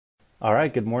All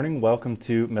right, good morning. Welcome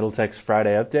to Middle Tech's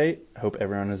Friday Update. Hope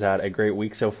everyone has had a great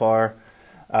week so far.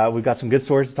 We've got some good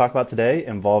stories to talk about today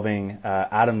involving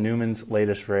Adam Neumann's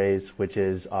latest raise, which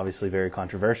is obviously very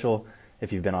controversial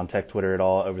if you've been on tech Twitter at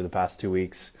all over the past 2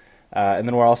 weeks. And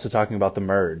then we're also talking about the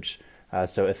merge.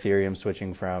 So Ethereum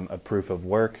switching from a proof of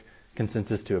work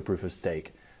consensus to a proof of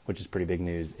stake, which is pretty big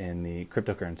news in the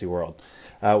cryptocurrency world.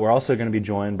 We're also going to be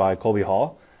joined by Colby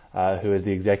Hall, who is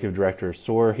the executive director of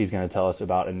SOAR. He's going to tell us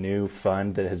about a new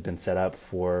fund that has been set up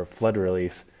for flood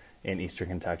relief in Eastern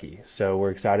Kentucky. So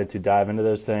we're excited to dive into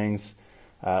those things.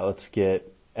 Let's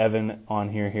get Evan on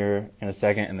here in a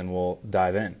second, and then we'll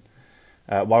dive in.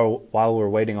 While we're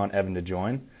waiting on Evan to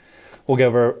join, we'll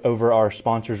go over our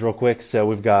sponsors real quick. So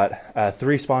we've got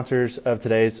three sponsors of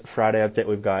today's Friday update.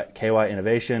 We've got KY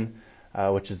Innovation,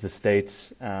 which is the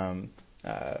state's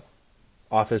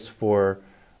office for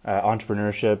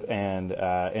entrepreneurship and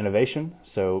innovation.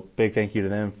 So big thank you to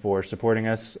them for supporting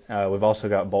us. We've also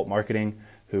got Bolt Marketing,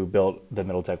 who built the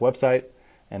Middle Tech website.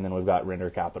 And then we've got Render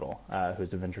Capital,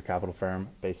 who's a venture capital firm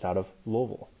based out of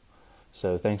Louisville.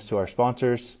 So thanks to our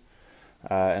sponsors.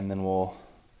 And then we'll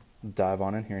dive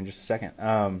on in here in just a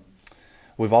second.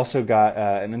 We've also got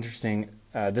an interesting,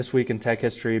 this week in tech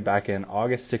history, back in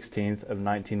August 16th of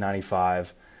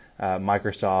 1995,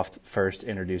 Microsoft first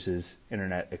introduces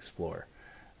Internet Explorer.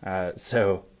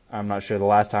 So I'm not sure the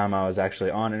last time I was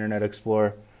actually on Internet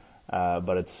Explorer,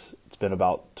 but it's been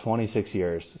about 26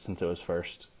 years since it was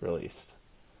first released.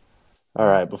 All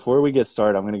right, before we get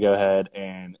started, I'm going to go ahead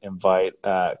and invite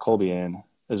Colby in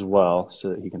as well so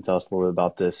that he can tell us a little bit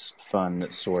about this fund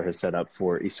that SOAR has set up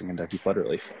for Eastern Kentucky flood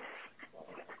relief.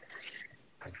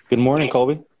 Good morning,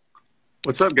 Colby.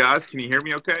 What's up, guys? Can you hear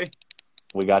me okay?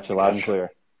 We got you loud and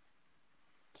clear.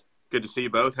 Good to see you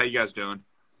both. How you guys doing?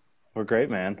 We're great,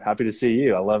 man. Happy to see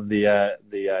you. I love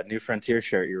the New Frontier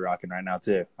shirt you're rocking right now,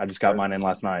 too. I just got mine in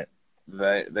last night.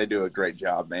 They do a great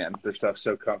job, man. Their stuff's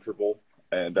so comfortable,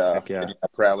 and yeah. I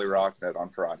proudly rocked it on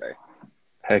Friday.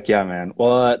 Heck yeah, man.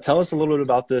 Well, tell us a little bit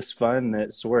about this fund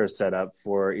that SOAR has set up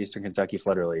for Eastern Kentucky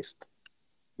flood relief.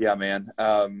 Yeah, man.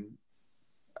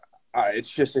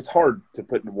 It's hard to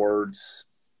put in words,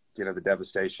 the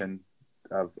devastation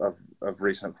of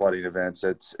recent flooding events.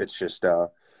 It's just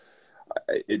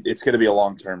it's going to be a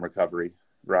long-term recovery,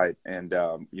 right? And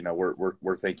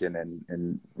we're thinking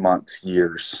in months,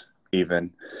 years,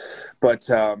 even. But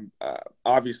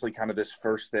obviously, kind of this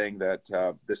first thing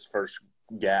this first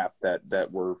gap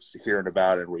that we're hearing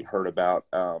about and we heard about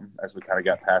as we kind of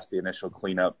got past the initial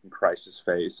cleanup and crisis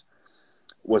phase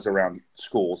was around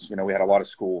schools. We had a lot of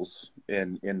schools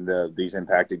in these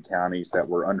impacted counties that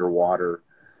were underwater.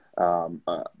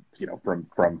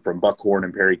 From Buckhorn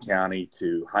and Perry County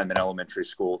to Hyman Elementary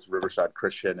School to Riverside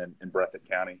Christian in Breathitt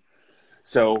County.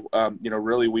 So,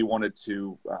 really we wanted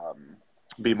to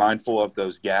be mindful of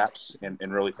those gaps and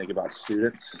really think about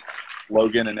students.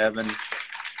 Logan and Evan,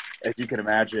 as you can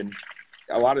imagine,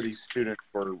 a lot of these students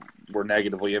were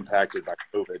negatively impacted by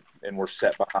COVID and were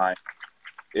set behind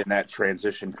in that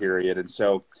transition period. And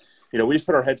so, we just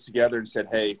put our heads together and said,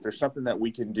 hey, if there's something that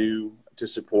we can do to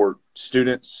support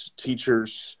students,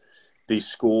 teachers, these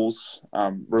schools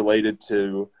related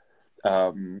to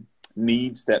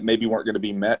needs that maybe weren't going to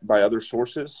be met by other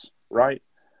sources, right?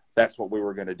 That's what we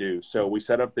were going to do. So we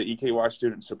set up the EKY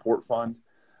Student Support Fund.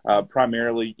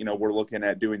 Primarily, we're looking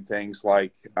at doing things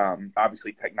like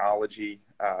obviously technology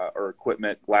or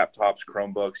equipment, laptops,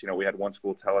 Chromebooks. We had one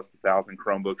school tell us 1,000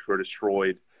 Chromebooks were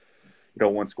destroyed.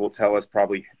 One school tell us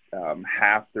probably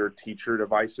half their teacher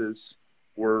devices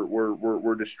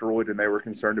were destroyed, and they were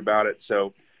concerned about it.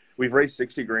 So we've raised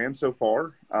 $60,000 so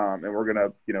far, and we're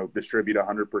going to distribute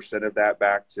 100% of that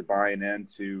back to buying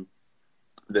into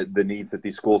the needs that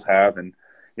these schools have, and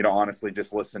honestly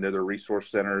just listen to their resource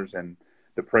centers and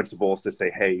the principals to say,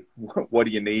 hey, what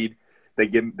do you need?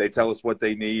 They tell us what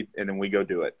they need, and then we go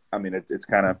do it. I mean, it's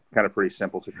kind of pretty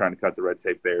simple. So trying to cut the red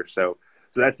tape there. So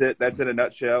that's it. That's in a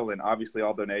nutshell. And obviously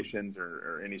all donations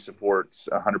or any supports,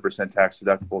 100% tax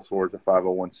deductible. SOAR is a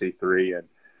 501c3.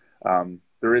 And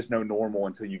there is no normal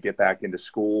until you get back into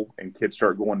school and kids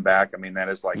start going back. I mean, that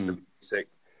is like the basic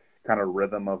kind of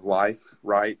rhythm of life,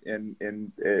 right? In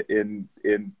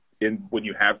when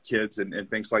you have kids and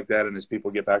things like that. And as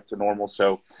people get back to normal.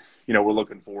 So, we're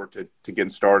looking forward to getting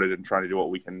started and trying to do what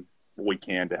we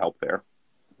can to help there.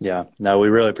 Yeah, no, we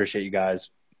really appreciate you guys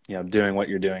doing what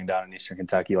you're doing down in Eastern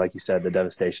Kentucky. Like you said, the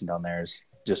devastation down there is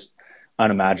just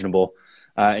unimaginable.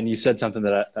 And you said something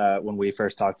that when we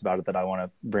first talked about it that I want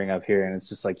to bring up here. And it's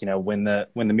just like, when the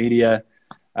media,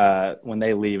 when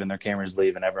they leave and their cameras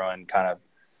leave and everyone kind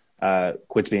of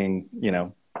quits being,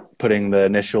 putting the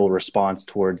initial response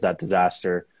towards that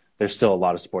disaster, there's still a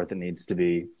lot of support that needs to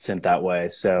be sent that way.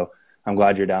 So I'm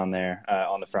glad you're down there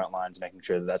on the front lines, making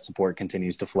sure that that support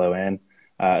continues to flow in,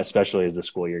 especially as the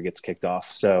school year gets kicked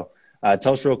off. So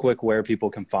tell us real quick where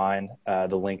people can find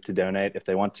the link to donate if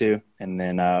they want to, and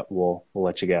then we'll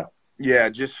let you go. Yeah,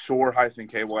 just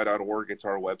soar-ky.org. It's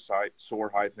our website,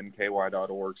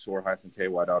 soar-ky.org,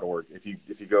 soar-ky.org. If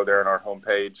you go there on our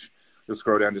homepage, you'll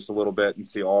scroll down just a little bit and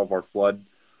see all of our flood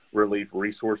relief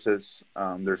resources.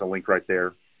 There's a link right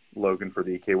there, Logan, for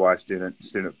the EKY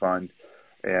Student Fund.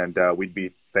 And we'd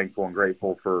be thankful and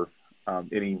grateful for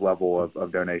any level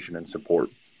of donation and support.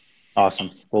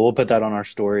 Awesome. Well, we'll put that on our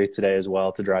story today as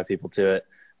well to drive people to it.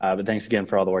 But thanks again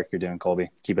for all the work you're doing, Colby.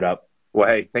 Keep it up. Well,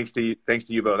 hey, thanks to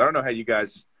you both. I don't know how you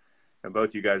guys,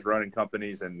 both you guys running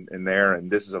companies and there,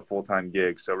 and this is a full-time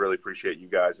gig. So really appreciate you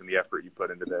guys and the effort you put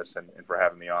into this and for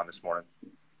having me on this morning.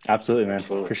 Absolutely, man.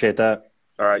 Absolutely. Appreciate that.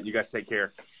 All right. You guys take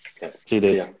care. Okay. See you,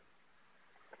 dude.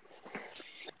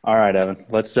 All right, Evan,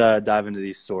 let's dive into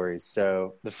these stories.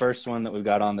 So the first one that we've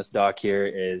got on this doc here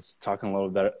is talking a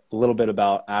little bit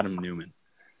about Adam Newman.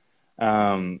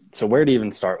 So where to even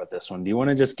start with this one? Do you want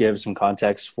to just give some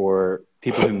context for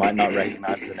people who might not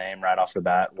recognize the name right off the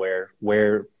bat,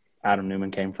 where Adam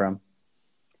Newman came from?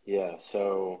 Yeah,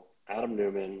 so Adam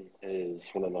Newman is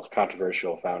one of the most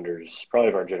controversial founders, probably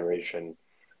of our generation.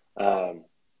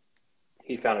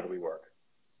 He founded WeWork.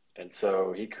 And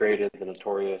so he created the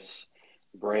notorious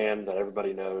brand that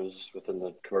everybody knows within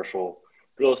the commercial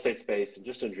real estate space and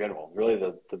just in general. Really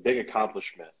the big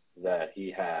accomplishment that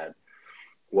he had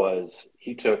was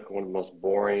he took one of the most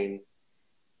boring,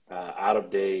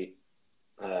 out-of-date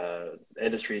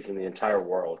industries in the entire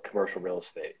world, commercial real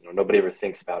estate. Nobody ever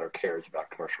thinks about or cares about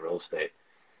commercial real estate.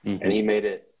 Mm-hmm. And he made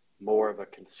it more of a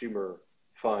consumer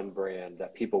fun brand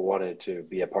that people wanted to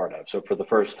be a part of. So for the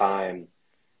first time,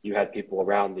 you had people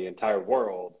around the entire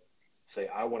world say,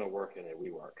 I want to work in a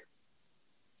WeWork.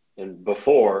 And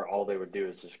before, all they would do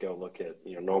is just go look at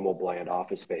normal bland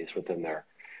office space within their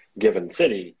given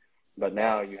city. But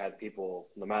now you had people,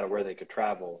 no matter where they could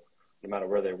travel, no matter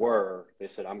where they were, they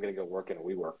said, I'm going to go work in a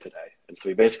WeWork today. And so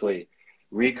he basically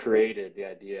recreated the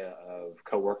idea of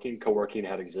co-working. Co-working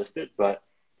had existed, but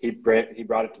he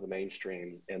brought it to the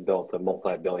mainstream and built a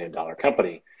multi-billion-dollar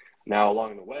company. Now,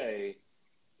 along the way,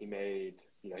 he made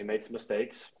some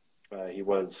mistakes. He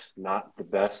was not the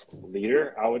best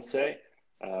leader, I would say.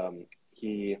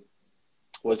 He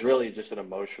was really just an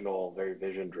emotional, very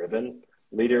vision-driven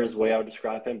leader is the way I would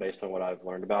describe him based on what I've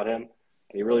learned about him. And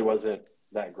he really wasn't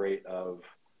that great of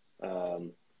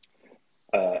an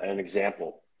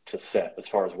example to set as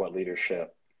far as what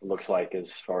leadership looks like,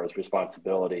 as far as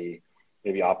responsibility,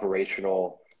 maybe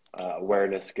operational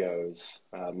awareness goes,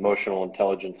 emotional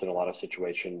intelligence in a lot of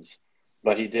situations.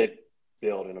 But he did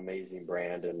build an amazing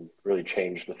brand and really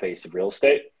change the face of real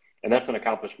estate. And that's an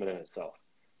accomplishment in itself.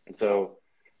 And so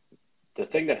the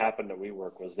thing that happened at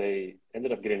WeWork was they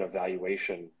ended up getting a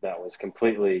valuation that was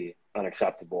completely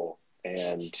unacceptable.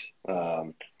 And,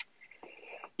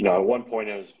 at one point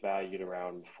it was valued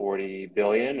around 40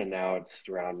 billion and now it's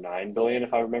around 9 billion,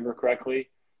 if I remember correctly.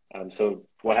 So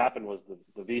what happened was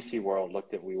the VC world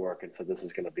looked at WeWork and said, this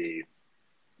is going to be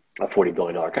a $40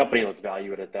 billion company. Let's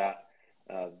value it at that.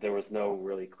 There was no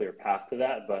really clear path to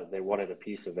that, but they wanted a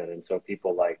piece of it. And so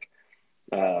people like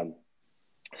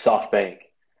SoftBank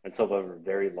and some other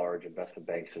very large investment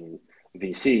banks and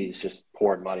VCs just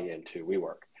poured money into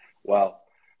WeWork. Well,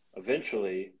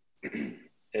 eventually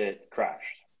it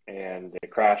crashed. And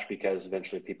it crashed because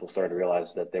eventually people started to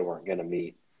realize that they weren't going to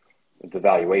meet the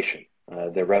valuation.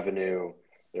 Their revenue,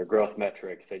 their growth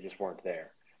metrics, they just weren't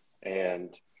there.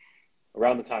 And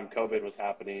around the time COVID was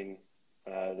happening,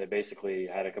 they basically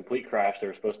had a complete crash. They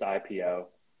were supposed to IPO,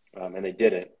 and they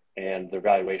didn't. And their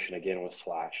valuation, again, was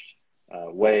slashed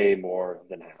way more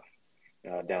than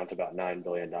half, down to about $9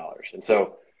 billion. And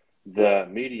so the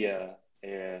media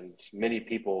and many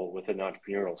people within the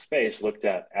entrepreneurial space looked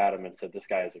at Adam and said, this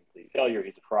guy is a complete failure.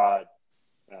 He's a fraud.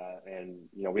 And,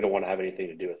 we don't want to have anything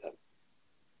to do with him.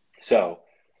 So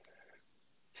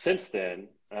since then,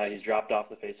 he's dropped off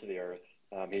the face of the earth.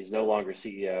 He's no longer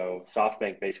CEO.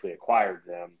 SoftBank basically acquired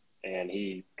them, and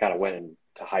he kind of went into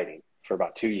hiding for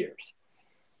about 2 years.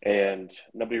 And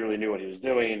nobody really knew what he was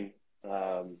doing.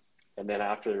 And then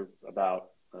after about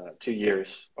 2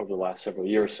 years, over the last several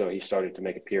years, so he started to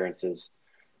make appearances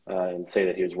and say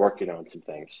that he was working on some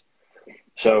things.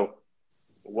 So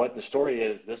what the story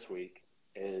is this week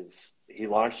is he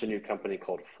launched a new company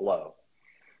called Flow.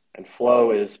 And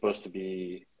Flow is supposed to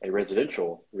be a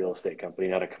residential real estate company,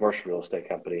 not a commercial real estate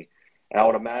company. And I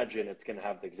would imagine it's going to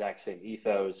have the exact same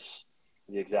ethos,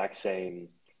 the exact same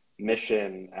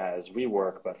mission as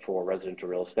WeWork, but for residential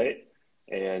real estate.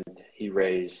 And he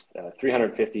raised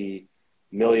 $350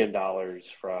 million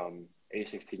from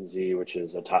A16Z, which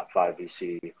is a top 5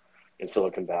 VC in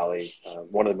Silicon Valley,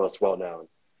 one of the most well-known.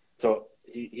 So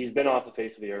he's been off the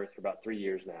face of the earth for about 3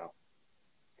 years now.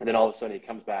 And then all of a sudden he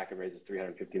comes back and raises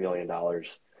 $350 million.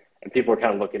 And people are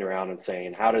kind of looking around and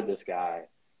saying, how did this guy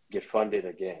get funded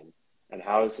again? And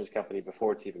how is his company,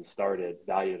 before it's even started,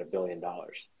 valued at $1 billion?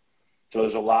 So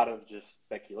there's a lot of just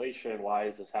speculation. Why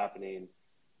is this happening?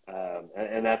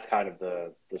 And that's kind of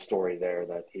the story there,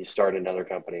 that he started another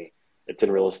company. It's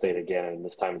in real estate again, and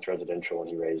this time it's residential, and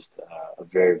he raised a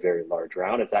very, very large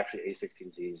round. It's actually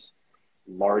A16Z's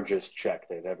largest check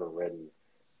they've ever written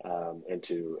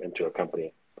into a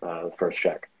company, first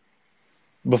check.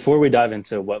 Before we dive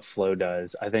into what Flow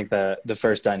does, I think that the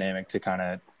first dynamic to kind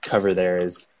of cover there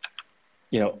is,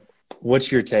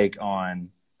 what's your take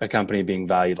on a company being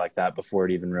valued like that before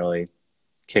it even really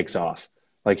kicks off?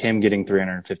 Like him getting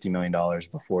 $350 million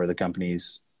before the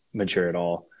company's mature at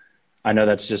all. I know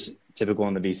that's just typical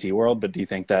in the VC world, but do you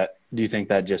think that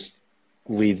just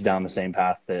leads down the same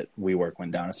path that WeWork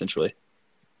went down essentially?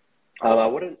 I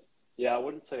wouldn't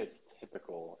say it's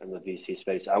typical in the VC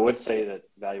space. I would say that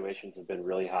valuations have been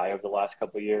really high over the last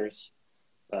couple of years.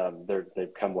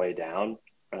 They've come way down.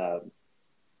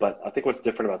 But I think what's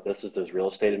different about this is there's real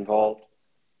estate involved.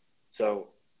 So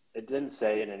it didn't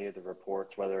say in any of the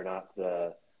reports whether or not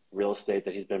the real estate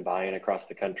that he's been buying across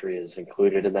the country is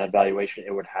included in that valuation.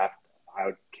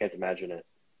 I can't imagine it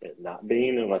not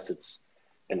being, unless it's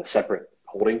in a separate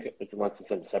unless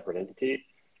it's in a separate entity.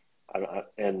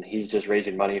 And he's just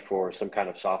raising money for some kind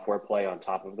of software play on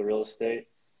top of the real estate.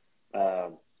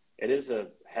 It is a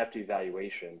hefty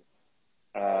valuation.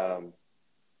 I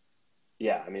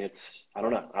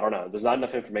don't know. There's not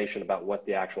enough information about what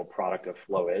the actual product of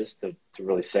Flow is to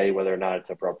really say whether or not it's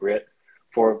appropriate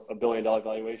for a $1 billion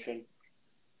valuation.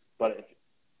 But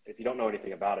if you don't know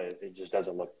anything about it, it just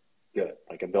doesn't look good.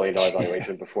 Like a $1 billion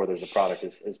valuation before there's a product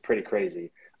is pretty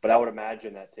crazy. But I would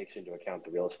imagine that takes into account the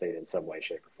real estate in some way,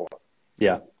 shape, or form.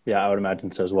 Yeah, I would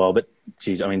imagine so as well. But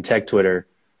geez, I mean, tech Twitter,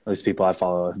 at least people I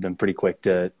follow, have been pretty quick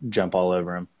to jump all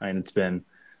over him. I mean, it's been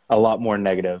a lot more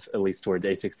negative, at least towards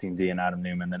A16Z and Adam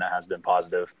Neumann, than it has been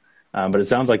positive. But it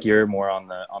sounds like you're more on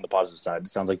the positive side. It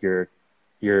sounds like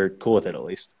you're cool with it, at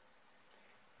least.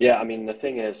 Yeah, I mean, the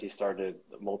thing is, he started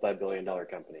a multi-billion-dollar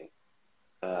company.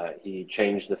 He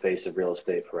changed the face of real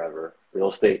estate forever. Real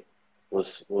estate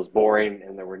was boring,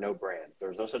 and there were no brands. There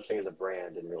was no such thing as a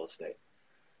brand in real estate.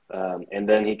 And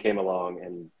then he came along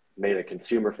and made a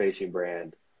consumer-facing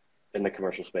brand in the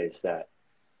commercial space that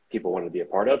people want to be a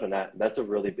part of, and that's a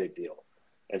really big deal.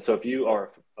 And so if you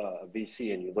are a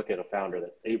VC and you look at a founder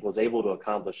that was able to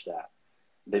accomplish that,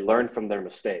 they learned from their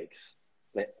mistakes.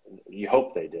 You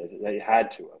hope they did. They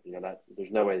had to have.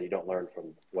 There's no way you don't learn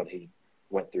from what he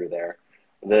went through there.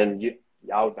 And then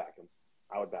I would back him.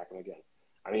 I would back him again.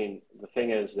 I mean, the thing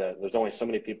is that there's only so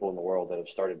many people in the world that have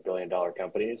started billion-dollar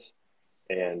companies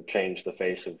and changed the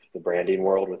face of the branding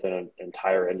world within an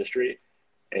entire industry.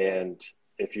 And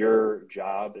if your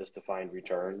job is to find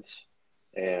returns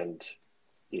and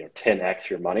 10x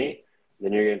your money,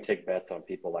 then you're going to take bets on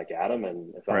people like Adam.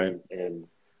 And if I'm in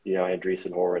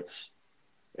Andreessen Horowitz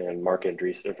and Mark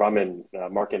Andreessen, if I'm in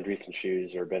Mark Andreessen's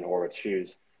shoes or Ben Horowitz's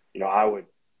shoes, I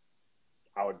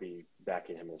would be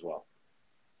backing him as well.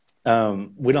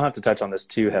 We don't have to touch on this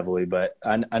too heavily, but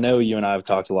I know you and I have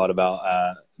talked a lot about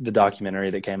the documentary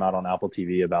that came out on Apple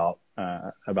TV about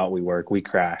WeWork, We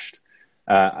Crashed.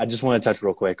 I just want to touch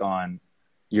real quick on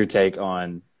your take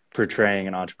on portraying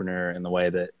an entrepreneur in the way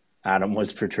that Adam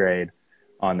was portrayed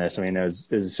on this. I mean, it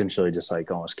was essentially just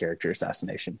like almost character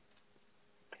assassination.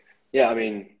 Yeah, I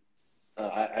mean,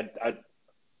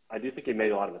 I do think he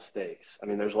made a lot of mistakes. I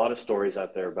mean, there's a lot of stories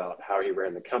out there about how he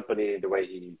ran the company, the way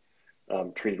he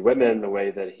treated women, the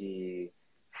way that he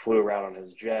flew around on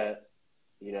his jet.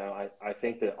 I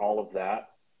think that all of that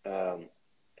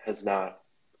has not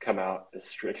come out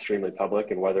extremely public,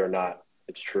 and whether or not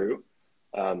it's true.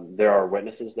 There are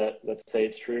witnesses that say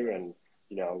it's true, and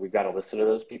we've got to listen to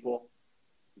those people.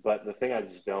 But the thing I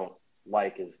just don't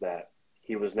like is that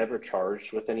he was never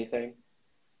charged with anything,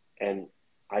 and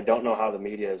I don't know how the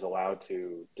media is allowed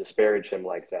to disparage him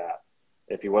like that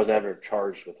if he wasn't ever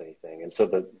charged with anything. And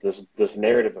so this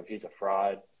narrative of he's a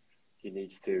fraud, he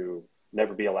needs to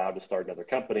never be allowed to start another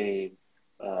company.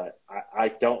 I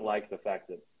don't like the fact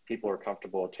that people are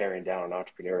comfortable tearing down an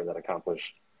entrepreneur that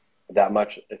accomplished that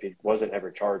much if he wasn't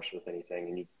ever charged with anything,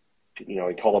 and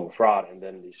you call him a fraud, and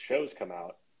then these shows come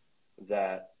out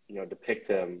that depict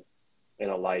him in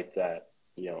a light that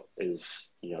is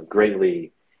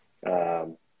greatly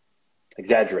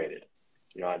exaggerated.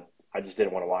 I just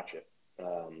didn't want to watch it.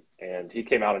 And he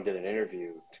came out and did an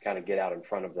interview to kind of get out in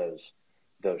front of those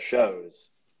shows.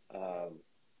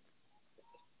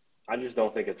 I just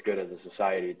don't think it's good as a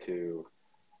society to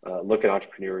look at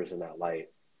entrepreneurs in that light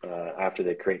after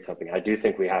they create something. I do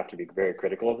think we have to be very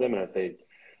critical of them, and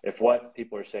if what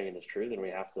people are saying is true, then we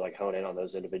have to like hone in on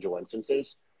those individual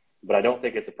instances. But I don't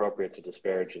think it's appropriate to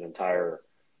disparage an entire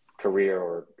career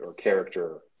or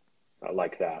character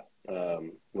like that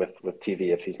with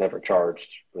TV if he's never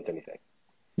charged with anything.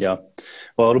 Yeah.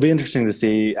 Well, it'll be interesting to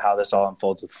see how this all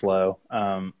unfolds with Flow.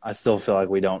 I still feel like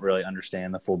we don't really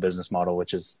understand the full business model,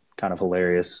 which is kind of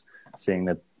hilarious, seeing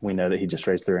that we know that he just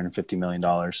raised $350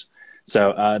 million.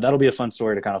 So that'll be a fun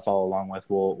story to kind of follow along with.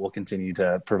 We'll continue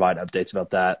to provide updates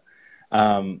about that.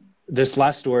 This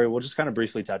last story, we'll just kind of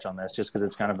briefly touch on this just because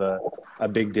it's kind of a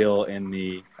big deal in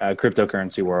the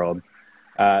cryptocurrency world.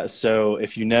 So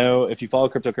if you follow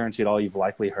cryptocurrency at all, you've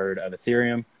likely heard of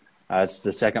Ethereum. It's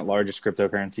the second largest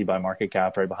cryptocurrency by market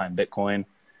cap, right behind Bitcoin.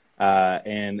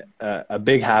 And a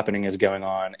big happening is going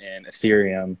on in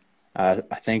Ethereum. I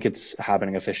think it's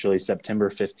happening officially September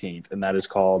 15th, and that is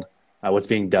called what's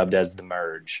being dubbed as the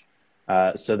merge.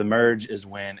 So the merge is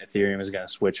when Ethereum is going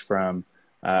to switch from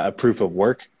a proof of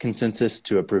work consensus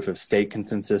to a proof of stake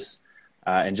consensus.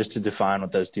 And just to define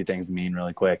what those two things mean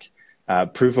really quick,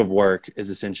 proof of work is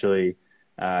essentially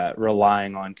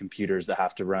relying on computers that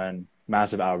have to run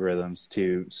massive algorithms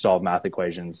to solve math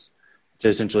equations to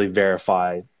essentially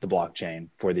verify the blockchain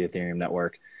for the Ethereum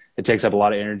network. It takes up a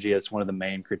lot of energy. It's one of the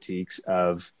main critiques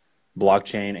of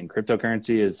blockchain and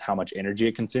cryptocurrency is how much energy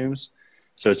it consumes.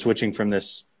 So it's switching from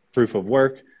this proof of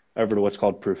work over to what's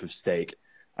called proof of stake,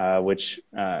 which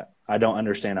I don't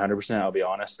understand 100%. I'll be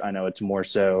honest. I know it's more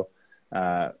so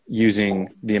using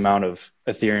the amount of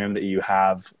Ethereum that you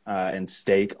have and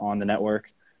stake on the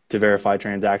network to verify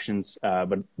transactions.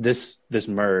 But this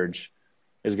merge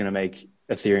is going to make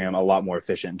Ethereum a lot more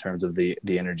efficient in terms of the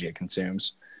energy it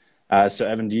consumes. So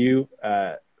Evan, do you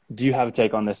have a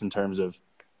take on this in terms of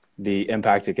the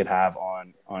impact it could have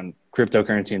on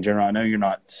cryptocurrency in general? I know you're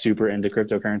not super into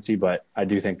cryptocurrency, but I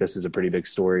do think this is a pretty big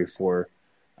story for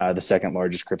the second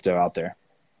largest crypto out there.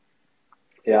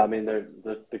 Yeah, I mean,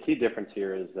 the key difference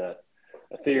here is that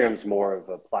Ethereum's more of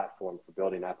a platform for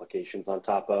building applications on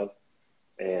top of,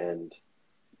 and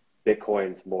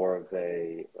Bitcoin's more of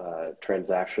a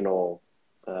transactional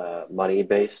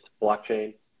money-based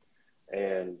blockchain.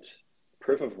 And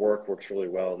proof of work works really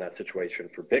well in that situation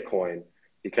for Bitcoin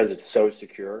because it's so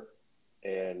secure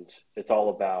and it's all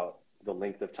about the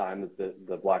length of time that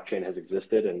the blockchain has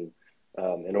existed. And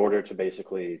in order to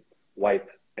basically wipe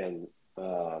and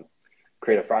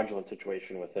create a fraudulent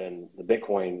situation within the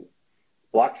Bitcoin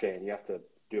blockchain, you have to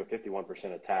do a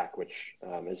 51% attack, which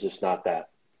is just not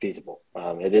that feasible.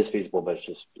 It is feasible, but it's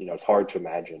just, it's hard to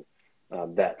imagine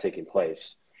that taking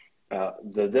place.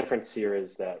 The difference here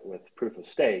is that with proof of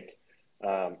stake,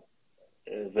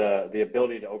 the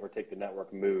ability to overtake the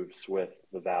network moves with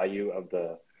the value of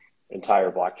the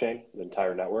entire blockchain, the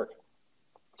entire network.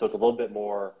 So it's a little bit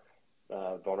more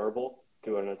vulnerable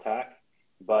to an attack,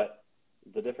 but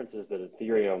the difference is that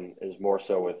Ethereum is more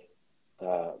so with,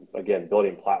 again,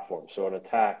 building platforms. So an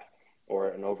attack or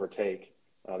an overtake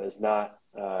is not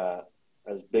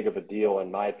as big of a deal,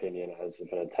 in my opinion, as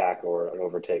if an attack or an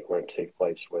overtake were to take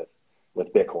place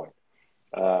with Bitcoin.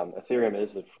 Ethereum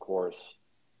is, of course,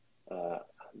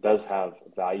 does have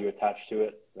value attached to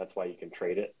it. That's why you can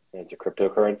trade it, and it's a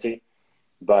cryptocurrency.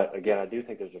 But again, I do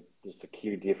think there's just a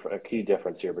key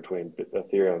difference here between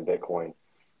Ethereum and Bitcoin.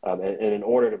 And in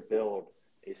order to build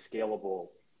a scalable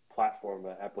platform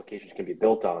that applications can be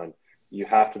built on, you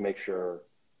have to make sure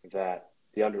that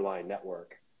the underlying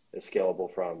network is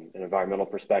scalable from an environmental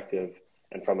perspective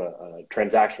and from a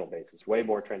transactional basis. Way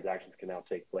more transactions can now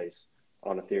take place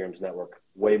on Ethereum's network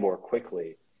way more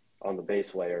quickly on the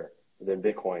base layer than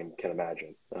Bitcoin can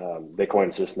imagine. Bitcoin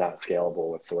is just not scalable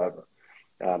whatsoever.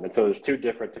 And so there's two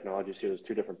different technologies here. There's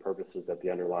two different purposes that the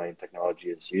underlying technology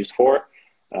is used for.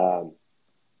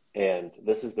 And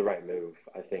this is the right move,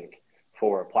 I think,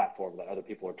 for a platform that other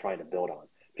people are trying to build on.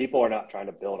 People are not trying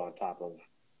to build on top of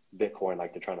Bitcoin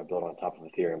like they're trying to build on top of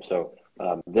Ethereum. So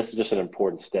this is just an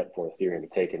important step for Ethereum to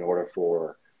take in order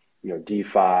for,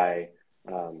 DeFi,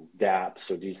 dApps,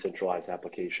 so decentralized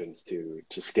applications to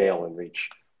scale and reach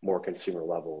more consumer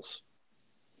levels.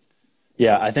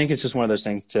 Yeah, I think it's just one of those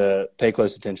things to pay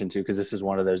close attention to because this is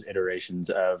one of those iterations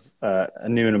of a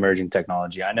new and emerging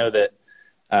technology. I know that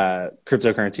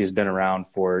cryptocurrency has been around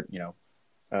for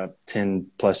 10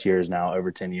 plus years now,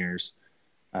 over 10 years,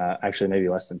 actually maybe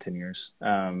less than 10 years.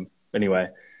 Anyway,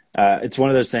 it's one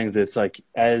of those things that's like,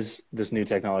 as this new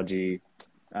technology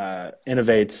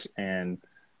innovates and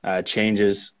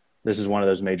changes, this is one of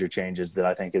those major changes that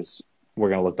I think we're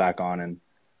going to look back on, and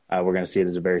we're going to see it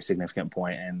as a very significant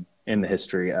point in the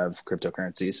history of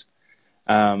cryptocurrencies.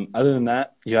 Other than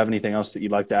that, you have anything else that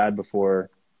you'd like to add before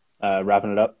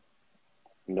wrapping it up?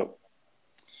 Nope.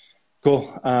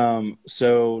 Cool.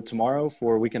 So tomorrow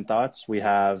for Weekend Thoughts, we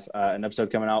have an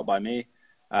episode coming out by me.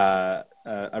 I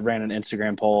ran an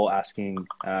Instagram poll asking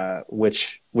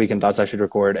which Weekend Thoughts I should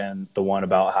record, and the one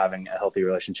about having a healthy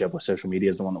relationship with social media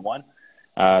is the one that won.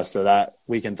 So that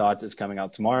Weekend Thoughts is coming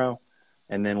out tomorrow.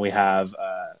 And then we have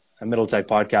a Middle Tech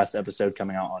podcast episode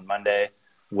coming out on Monday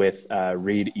with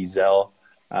Reed Ezel,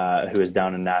 who is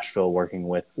down in Nashville working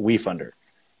with WeFunder.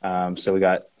 So we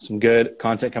got some good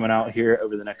content coming out here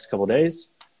over the next couple of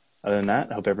days. Other than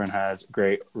that, I hope everyone has a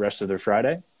great rest of their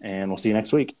Friday, and we'll see you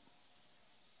next week.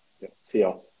 Yeah. See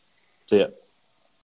y'all. See ya.